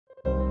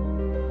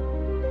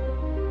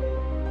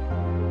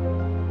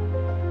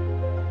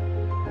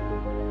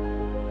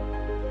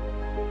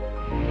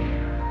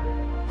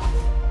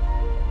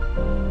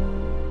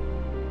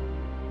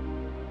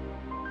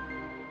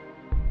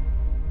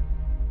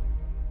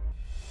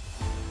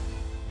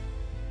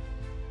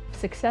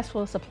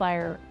successful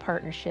supplier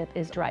partnership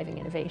is driving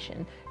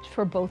innovation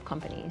for both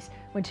companies.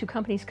 When two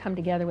companies come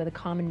together with a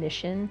common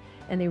mission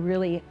and they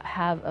really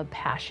have a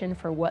passion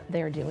for what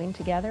they're doing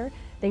together,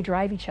 they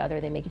drive each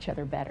other, they make each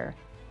other better.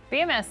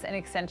 BMS and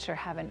Accenture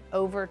have an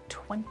over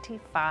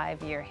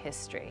 25-year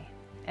history.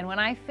 And when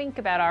I think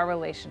about our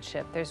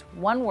relationship, there's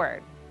one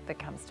word that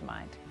comes to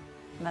mind,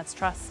 and that's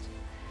trust.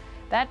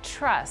 That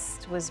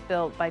trust was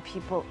built by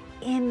people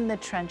in the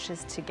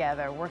trenches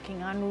together,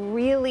 working on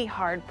really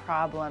hard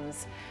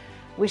problems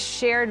with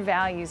shared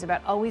values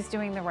about always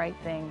doing the right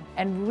thing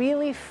and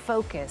really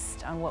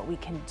focused on what we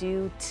can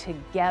do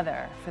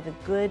together for the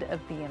good of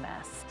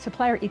BMS.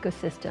 Supplier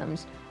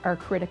ecosystems are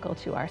critical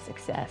to our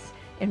success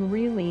in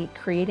really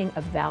creating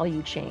a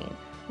value chain.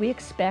 We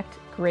expect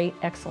great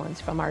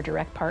excellence from our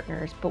direct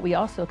partners, but we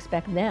also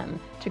expect them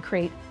to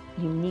create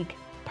unique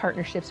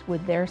partnerships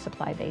with their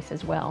supply base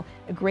as well.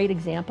 A great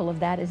example of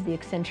that is the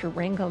Accenture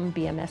Rangam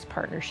BMS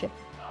partnership.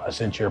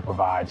 Accenture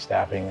provides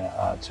staffing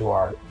to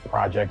our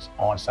projects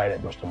on site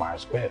at Bristol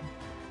Myers Squibb.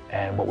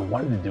 And what we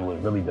wanted to do was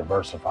really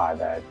diversify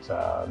that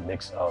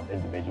mix of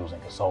individuals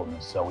and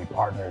consultants. So we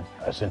partnered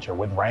Accenture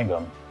with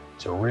Rangam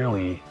to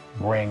really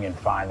bring and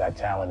find that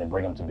talent and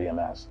bring them to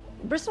BMS.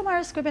 Bristol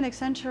Myers Squibb and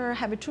Accenture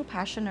have a true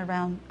passion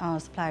around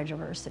supplier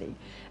diversity.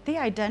 They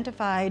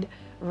identified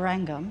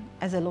Rangam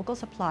as a local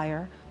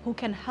supplier who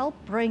can help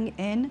bring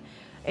in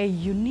a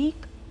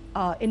unique,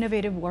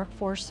 innovative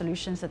workforce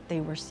solutions that they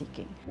were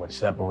seeking. What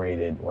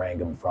separated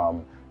Rangam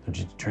from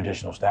the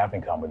traditional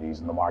staffing companies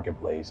in the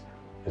marketplace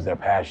is their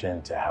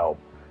passion to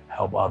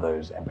help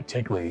others, and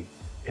particularly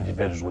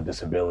individuals with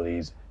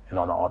disabilities and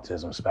on the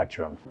autism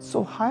spectrum.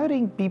 So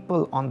hiring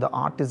people on the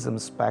autism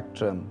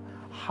spectrum,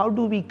 how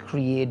do we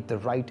create the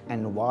right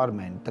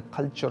environment, the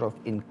culture of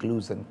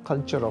inclusion,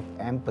 culture of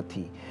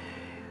empathy,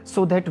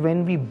 so that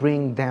when we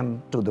bring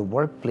them to the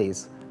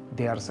workplace,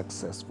 they are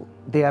successful,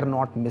 they are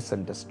not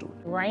misunderstood.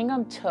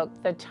 Rangam took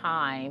the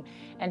time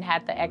and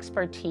had the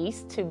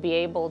expertise to be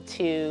able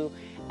to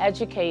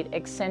educate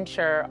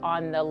Accenture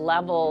on the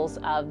levels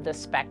of the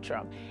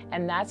spectrum.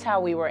 And that's how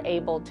we were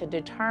able to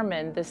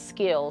determine the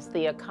skills,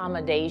 the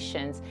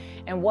accommodations,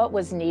 and what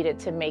was needed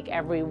to make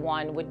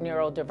everyone with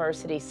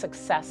neurodiversity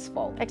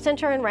successful.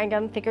 Accenture and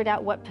Rangam figured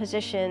out what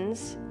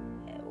positions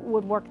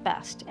would work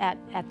best at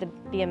the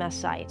BMS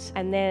sites.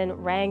 And then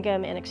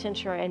Rangam and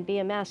Accenture and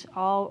BMS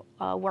all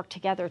worked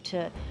together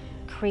to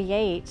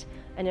create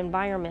an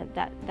environment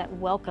that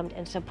welcomed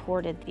and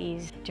supported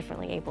these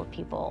differently abled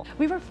people.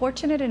 We were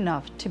fortunate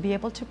enough to be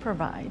able to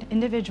provide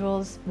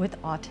individuals with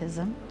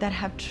autism that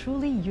have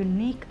truly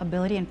unique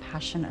ability and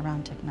passion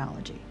around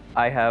technology.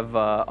 I have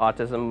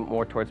autism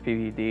more towards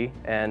PVD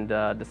and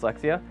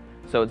dyslexia,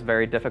 so it's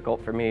very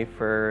difficult for me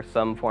for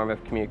some form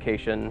of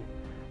communication,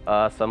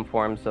 some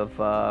forms of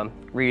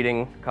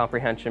reading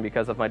comprehension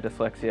because of my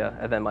dyslexia,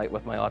 and then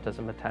with my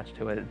autism attached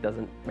to it, it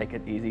doesn't make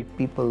it easy.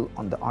 People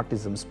on the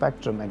autism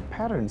spectrum and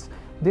parents,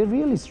 they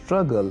really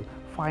struggle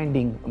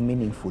finding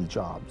meaningful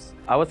jobs.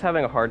 I was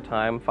having a hard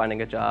time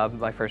finding a job,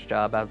 my first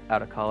job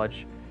out of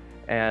college,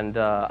 and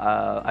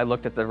I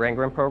looked at the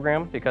Rangam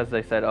program because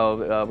they said,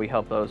 we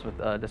help those with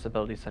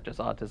disabilities such as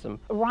autism.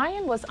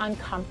 Ryan was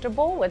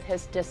uncomfortable with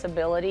his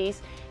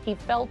disabilities. He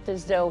felt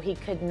as though he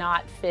could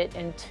not fit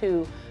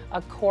into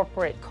a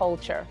corporate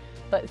culture.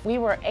 But we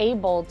were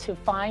able to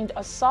find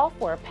a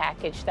software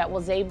package that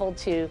was able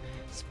to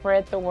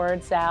spread the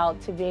words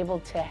out, to be able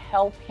to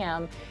help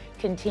him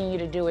continue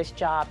to do his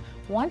job.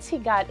 Once he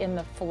got in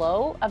the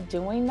flow of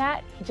doing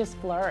that, he just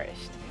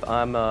flourished.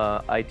 I'm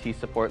a IT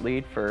support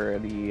lead for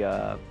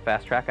the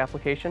Fast Track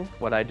application.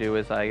 What I do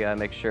is I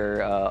make sure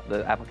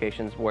the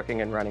application's working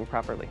and running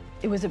properly.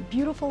 It was a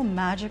beautiful,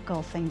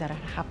 magical thing that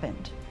had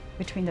happened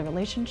between the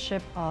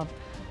relationship of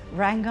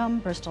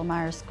Rangam, Bristol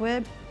Myers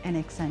Squibb,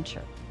 and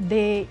Accenture.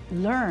 They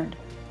learned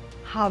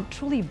how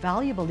truly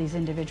valuable these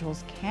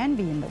individuals can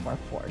be in the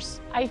workforce.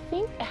 I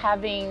think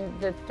having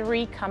the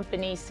three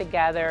companies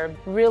together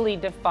really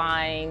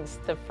defines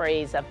the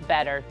phrase of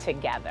better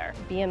together.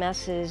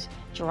 BMS's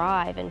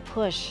drive and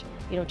push,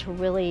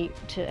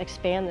 to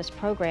expand this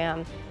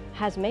program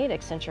has made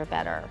Accenture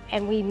better.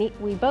 And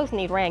we both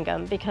need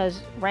Rangam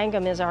because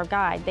Rangam is our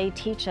guide. They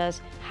teach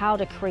us how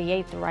to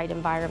create the right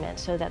environment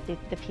so that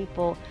the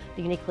people,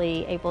 the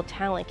uniquely able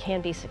talent,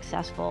 can be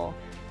successful.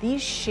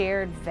 These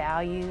shared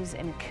values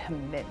and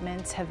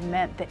commitments have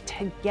meant that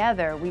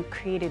together we've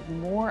created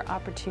more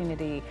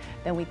opportunity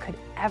than we could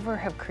ever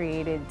have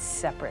created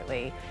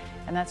separately.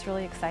 And that's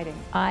really exciting.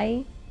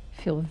 I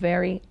feel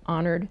very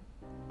honored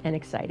and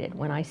excited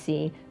when I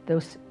see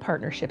those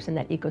partnerships and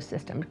that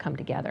ecosystem come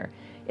together.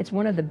 It's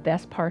one of the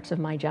best parts of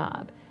my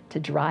job, to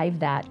drive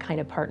that kind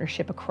of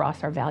partnership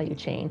across our value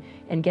chain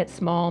and get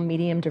small,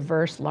 medium,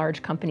 diverse,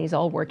 large companies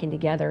all working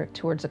together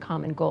towards a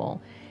common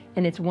goal.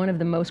 And it's one of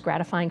the most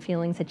gratifying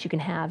feelings that you can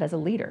have as a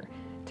leader,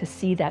 to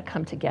see that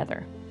come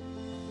together.